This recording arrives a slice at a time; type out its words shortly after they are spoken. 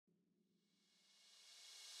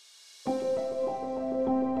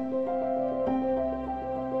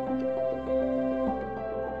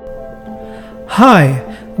Hi,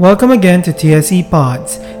 welcome again to TSE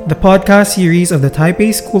Pods, the podcast series of the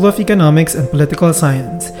Taipei School of Economics and Political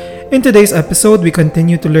Science. In today's episode, we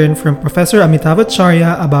continue to learn from Professor Amitav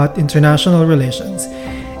Acharya about international relations.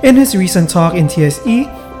 In his recent talk in TSE,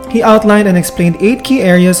 he outlined and explained 8 key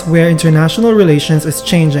areas where international relations is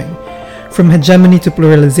changing, from hegemony to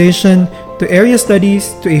pluralization, to area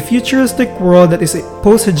studies, to a futuristic world that is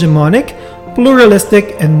post-hegemonic,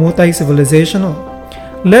 pluralistic, and multi-civilizational.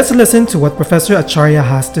 Let's listen to what Professor Acharya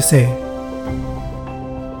has to say.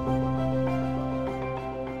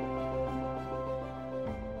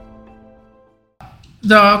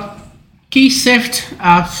 The key shift,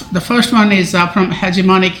 the first one is from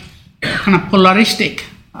hegemonic, kind of polaristic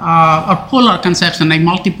or polar conception, like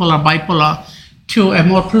multipolar, bipolar, to a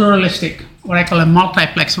more pluralistic, what I call a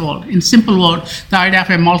multiplex world. In simple word, the idea of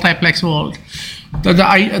a multiplex world.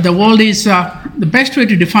 The world is, the best way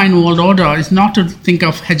to define world order is not to think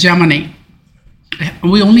of hegemony.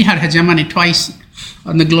 We only had hegemony twice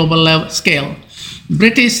on the global scale,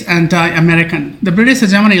 British and American. The British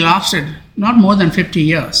hegemony lasted not more than 50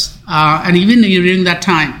 years. And even during that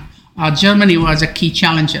time, Germany was a key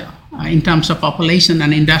challenger in terms of population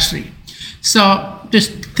and industry. So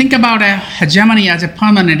just think about a hegemony as a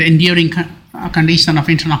permanent, enduring condition of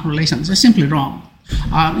international relations. It's simply wrong.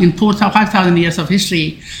 In 5,000 years of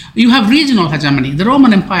history, you have regional hegemony. The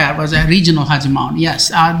Roman Empire was a regional hegemon. Yes,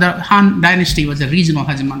 the Han Dynasty was a regional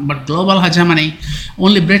hegemon, but global hegemony,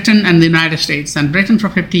 only Britain and the United States. And Britain for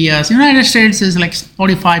 50 years. The United States is like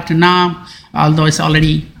 45 to now, although it's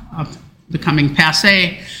already becoming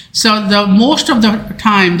passé. So the most of the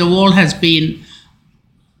time, the world has been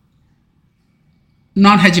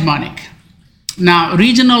non-hegemonic. Now,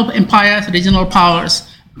 regional empires, regional powers,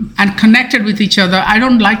 and connected with each other. I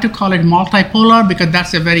don't like to call it multipolar because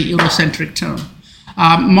that's a very Eurocentric term.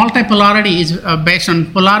 Multipolarity is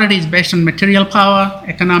based on material power,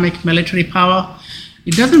 economic, military power.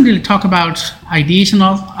 It doesn't really talk about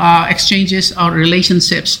ideational exchanges or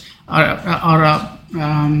relationships or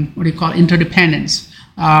interdependence.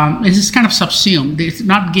 It is kind of subsumed. It's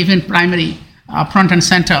not given primary front and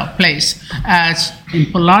center place. As in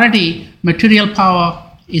polarity, material power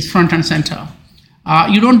is front and center.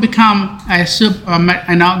 You don't become a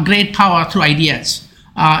great power through ideas.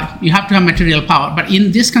 You have to have material power. But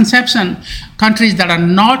in this conception, countries that are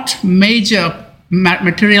not major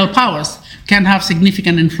material powers can have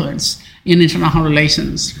significant influence in international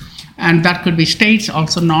relations. And that could be states,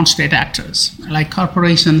 also non-state actors, like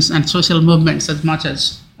corporations and social movements as much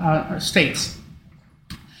as states.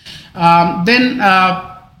 Then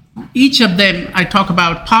each of them, I talk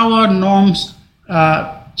about power, norms,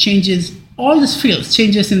 changes, all these fields,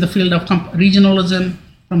 changes in the field of regionalism,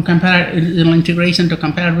 from regional integration to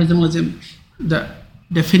comparative regionalism, the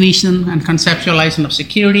definition and conceptualization of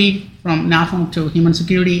security, from national to human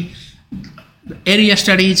security, area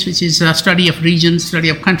studies, which is a study of regions, study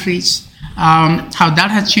of countries, how that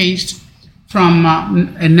has changed from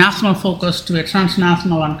a national focus to a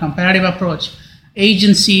transnational and comparative approach,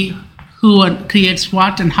 agency, who creates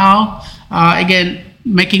what and how, again,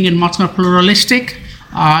 making it much more pluralistic,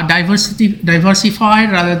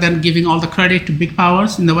 diversified rather than giving all the credit to big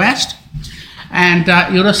powers in the West, and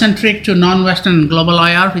Eurocentric to non-Western global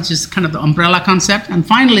IR, which is kind of the umbrella concept, and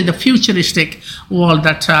finally the futuristic world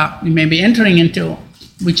that we may be entering into,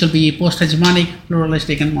 which will be post-hegemonic,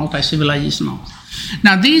 pluralistic, and multi-civilizational.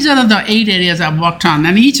 Now, these are the 8 areas I've worked on,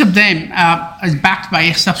 and each of them is backed by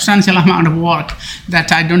a substantial amount of work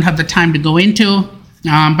that I don't have the time to go into,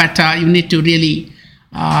 but you need to really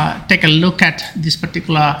take a look at these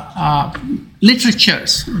particular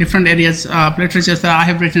literatures, different areas of literatures that I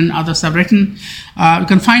have written, others have written. You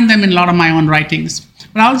can find them in a lot of my own writings.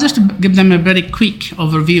 But I'll just give them a very quick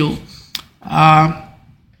overview.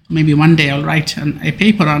 Maybe one day I'll write a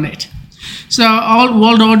paper on it. So, all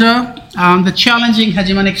world order, the challenging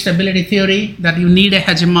hegemonic stability theory, that you need a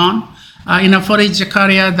hegemon. For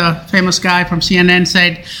Acharya, the famous guy from CNN,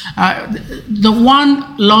 said, the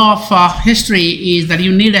one law of history is that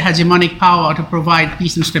you need a hegemonic power to provide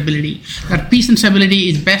peace and stability. That peace and stability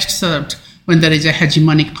is best served when there is a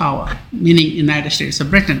hegemonic power, meaning United States or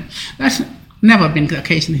Britain. That's never been the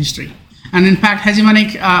case in history. And in fact,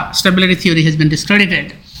 hegemonic stability theory has been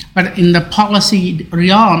discredited. But in the policy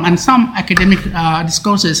realm, and some academic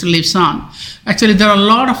discourses lives on. Actually, there are a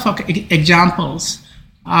lot of examples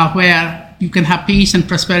where you can have peace and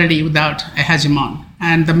prosperity without a hegemon.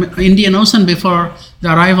 And the Indian Ocean before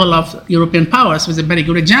the arrival of European powers was a very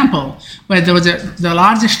good example, where there was the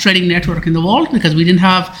largest trading network in the world, because we didn't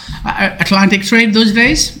have Atlantic trade those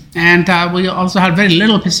days, and we also had very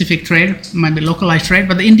little Pacific trade, maybe localized trade,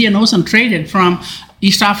 but the Indian Ocean traded from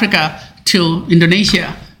East Africa to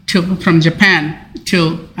Indonesia, from Japan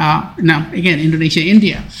to again Indonesia,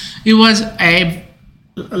 India. It was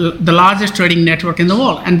the largest trading network in the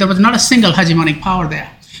world, and there was not a single hegemonic power there.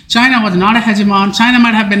 China was not a hegemon. China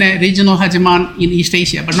might have been a regional hegemon in East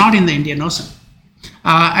Asia, but not in the Indian Ocean.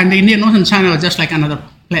 And the Indian Ocean, China was just like another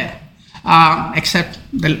player, except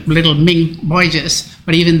the little Ming voyages,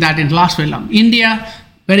 but even that didn't last very long. India,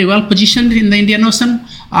 very well positioned in the Indian Ocean,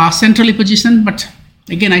 centrally positioned, but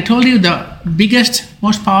again, I told you the biggest,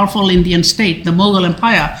 most powerful Indian state, the Mughal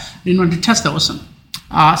Empire, didn't want to touch the ocean.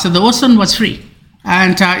 So the ocean was free.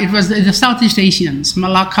 And it was the Southeast Asians,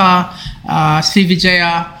 Malacca,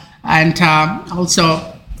 Srivijaya, and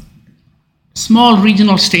also small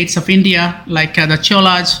regional states of India, like the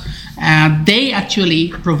Cholas. They actually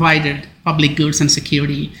provided public goods and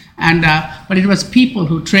security. But it was people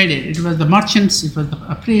who traded. It was the merchants, it was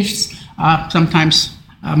the priests. Sometimes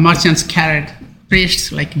merchants carried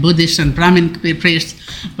priests like Buddhist and Brahmin priests,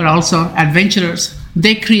 but also adventurers.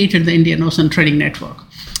 They created the Indian Ocean trading network.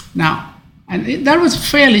 Now, that was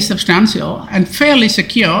fairly substantial and fairly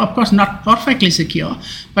secure, of course not perfectly secure,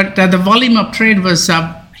 but the volume of trade was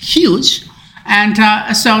huge, and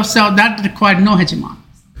so that required no hegemony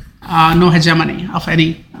of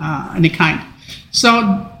any kind.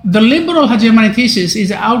 So the liberal hegemony thesis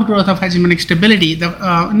is an outgrowth of hegemonic stability.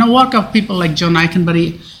 The work of people like John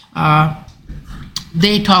Eikenberry,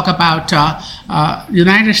 they talk about the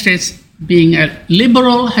United States being a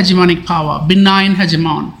liberal hegemonic power, benign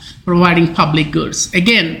hegemon, providing public goods.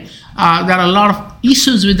 Again, there are a lot of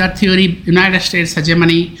issues with that theory. United States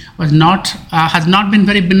hegemony has not been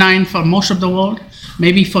very benign for most of the world,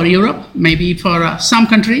 maybe for Europe, maybe for some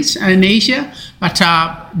countries in Asia, but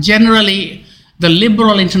generally the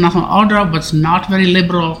liberal international order was not very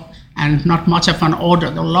liberal and not much of an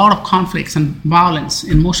order. There were a lot of conflicts and violence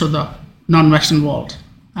in most of the non-Western world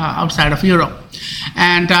outside of Europe.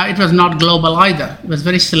 And it was not global either. It was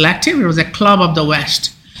very selective. It was a club of the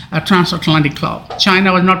West, a transatlantic club.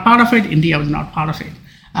 China was not part of it. India was not part of it.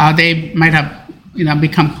 They might have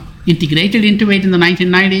become integrated into it in the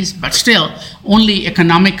 1990s, but still only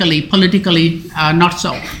economically, politically, not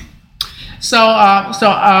so. So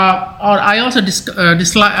I also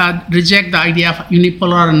reject the idea of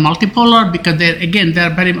unipolar and multipolar because they're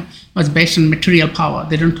very much based on material power.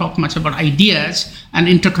 They don't talk much about ideas and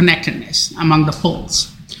interconnectedness among the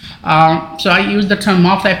poles. So I use the term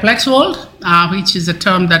multiplex world, which is a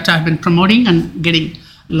term that I've been promoting and getting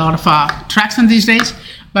a lot of traction these days.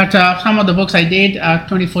 But some of the books I did,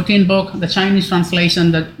 2014 book, the Chinese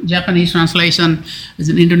translation, the Japanese translation, there's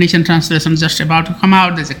an Indonesian translation just about to come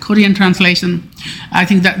out, there's a Korean translation. I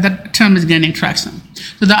think that term is gaining traction.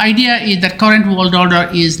 So the idea is that current world order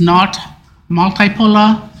is not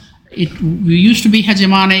multipolar. We used to be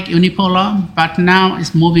hegemonic, unipolar, but now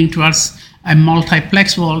it's moving towards a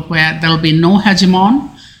multiplex world where there will be no hegemon.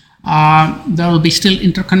 There will be still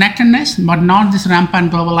interconnectedness, but not this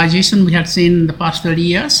rampant globalization we had seen in the past 30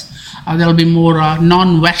 years. There will be more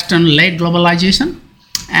non-Western led globalization.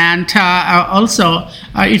 And also,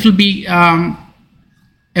 it will be a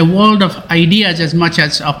world of ideas as much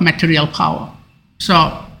as of material power.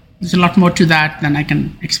 So there's a lot more to that than I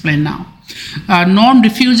can explain now. Norm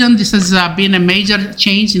diffusion, this has been a major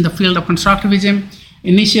change in the field of constructivism.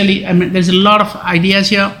 Initially, there's a lot of ideas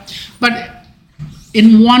here, but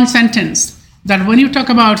in one sentence, that when you talk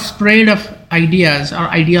about spread of ideas or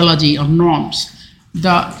ideology or norms,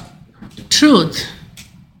 the truth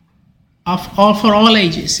for all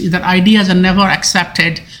ages is that ideas are never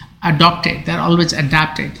accepted, adopted, they're always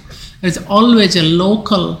adapted. There's always a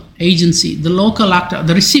local agency. The local actor,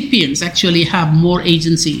 the recipients actually have more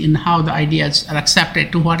agency in how the ideas are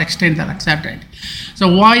accepted, to what extent they're accepted. So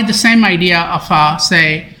why the same idea of,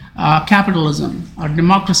 capitalism or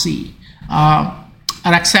democracy are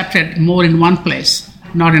accepted more in one place,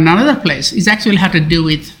 not in another place, is actually have to do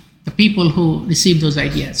with the people who receive those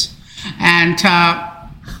ideas. And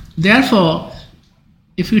therefore,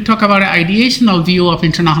 if you talk about an ideational view of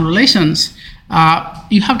international relations,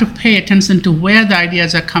 you have to pay attention to where the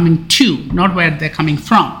ideas are coming to, not where they're coming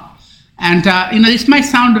from. And this might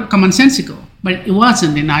sound commonsensical, but it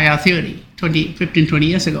wasn't in IR theory 15, 20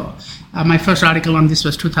 years ago. My first article on this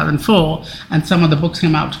was 2004, and some of the books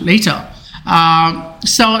came out later.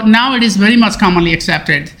 So now it is very much commonly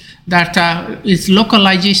accepted that it's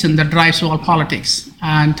localization that drives all politics.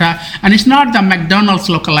 And it's not the McDonald's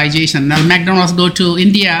localization. Now, McDonald's go to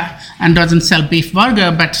India and doesn't sell beef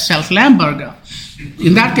burger, but sells lamb burger.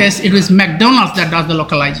 In that case, it was McDonald's that does the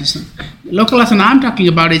localization. Localization I'm talking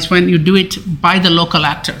about is when you do it by the local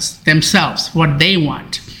actors themselves, what they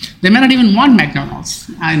want. They may not even want McDonald's.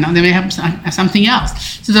 They may have something else.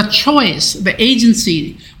 So the choice, the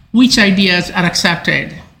agency, which ideas are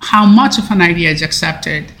accepted, how much of an idea is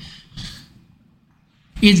accepted,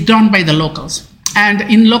 is done by the locals. And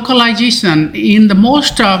in localization, in the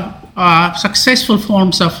most successful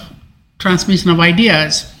forms of transmission of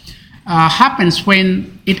ideas, happens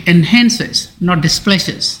when it enhances, not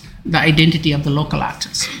displaces, the identity of the local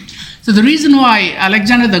actors. So the reason why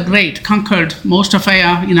Alexander the Great conquered most of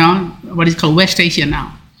what is called West Asia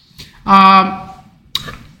now,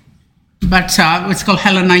 but it's called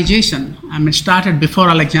Hellenization. It started before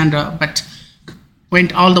Alexander, but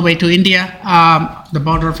went all the way to India, the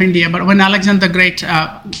border of India. But when Alexander the Great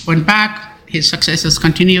went back, his successes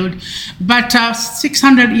continued. But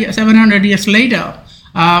 600, 700 years later,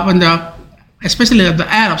 when especially the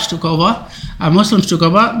Arabs took over, Muslims took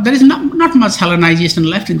over, there is not much Hellenization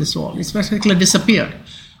left in this world. It's basically disappeared.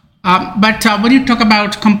 But when you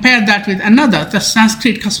compare that with another, the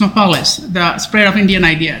Sanskrit cosmopolis, the spread of Indian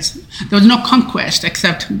ideas, there was no conquest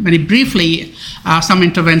except very briefly some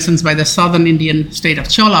interventions by the southern Indian state of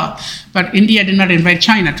Chola. But India did not invite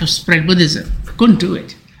China to spread Buddhism. Couldn't do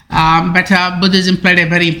it. But Buddhism played a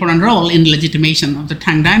very important role in legitimation of the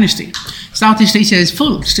Tang dynasty. Southeast Asia is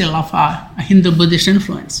full still of Hindu-Buddhist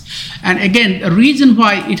influence. And again, the reason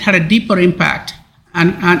why it had a deeper impact,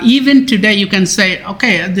 and even today you can say,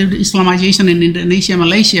 okay, the Islamization in Indonesia,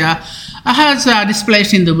 Malaysia has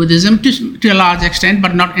displaced Hindu-Buddhism to a large extent,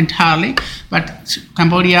 but not entirely. But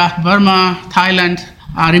Cambodia, Burma, Thailand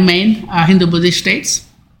remain Hindu-Buddhist states.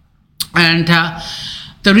 And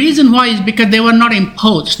the reason why is because they were not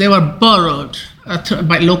imposed. They were borrowed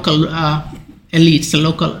by local elites,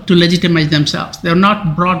 to legitimize themselves. They were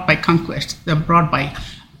not brought by conquest. They were brought by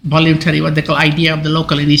voluntary, what they call idea of the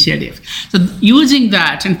local initiative. So using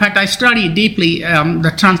that, in fact, I study deeply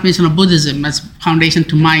the transmission of Buddhism as foundation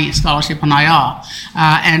to my scholarship on IR.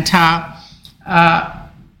 And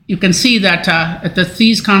you can see that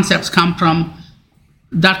these concepts come from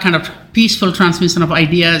that kind of peaceful transmission of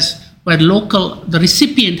ideas where the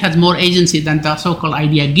recipient has more agency than the so-called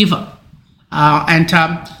idea giver.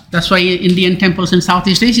 That's why Indian temples in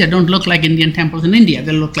Southeast Asia don't look like Indian temples in India.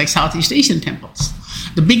 They look like Southeast Asian temples.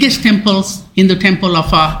 The biggest temples, Hindu temple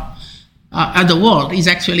of the world is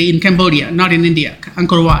actually in Cambodia, not in India,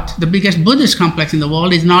 Angkor Wat. The biggest Buddhist complex in the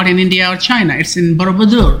world is not in India or China. It's in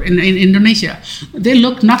Borobudur, in Indonesia. They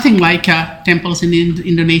look nothing like temples in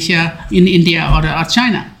Indonesia, in India, or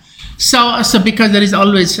China. So because there is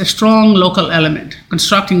always a strong local element,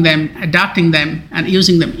 constructing them, adapting them, and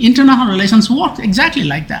using them. International relations work exactly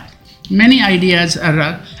like that. Many ideas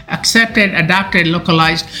are accepted, adapted,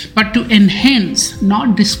 localized, but to enhance,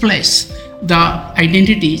 not displace, the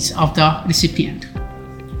identities of the recipient.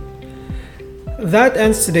 That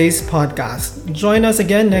ends today's podcast. Join us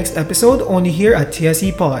again next episode only here at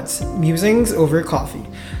TSE Pods, Musings over Coffee.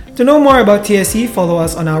 To know more about TSE, follow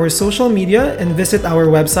us on our social media and visit our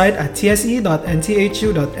website at tse.nthu.edu.tw.